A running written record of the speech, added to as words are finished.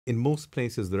In most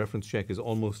places, the reference check is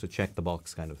almost a check the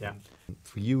box kind of thing.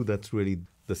 For you, that's really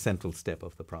the central step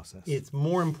of the process. It's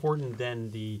more important than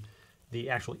the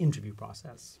actual interview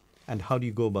process. And how do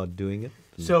you go about doing it?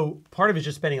 So part of it is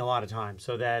just spending a lot of time,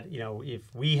 so that, if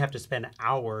we have to spend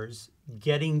hours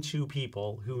getting to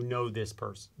people who know this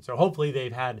person. So hopefully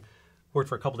they've worked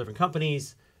for a couple different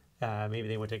companies. Maybe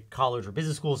they went to college or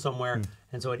business school somewhere.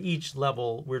 And so at each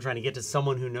level, we're trying to get to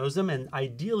someone who knows them, and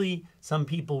ideally some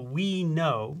people we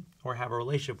know or have a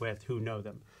relationship with who know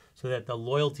them, so that the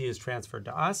loyalty is transferred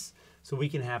to us, so we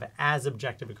can have as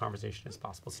objective a conversation as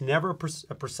possible. It's never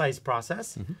a precise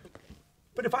process.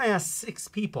 But if I ask 6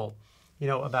 people,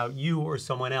 about you or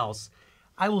someone else,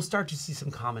 I will start to see some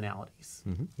commonalities.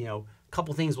 A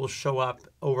couple things will show up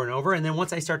over and over. And then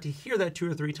once I start to hear that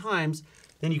 2 or 3 times,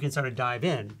 then you can start to dive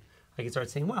in. I can start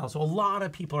saying, wow, so a lot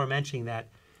of people are mentioning that,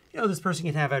 this person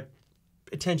can have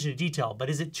attention to detail, but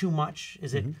is it too much?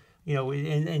 Is it,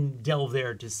 and delve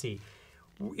there to see.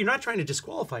 You're not trying to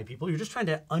disqualify people. You're just trying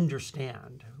to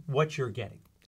understand what you're getting.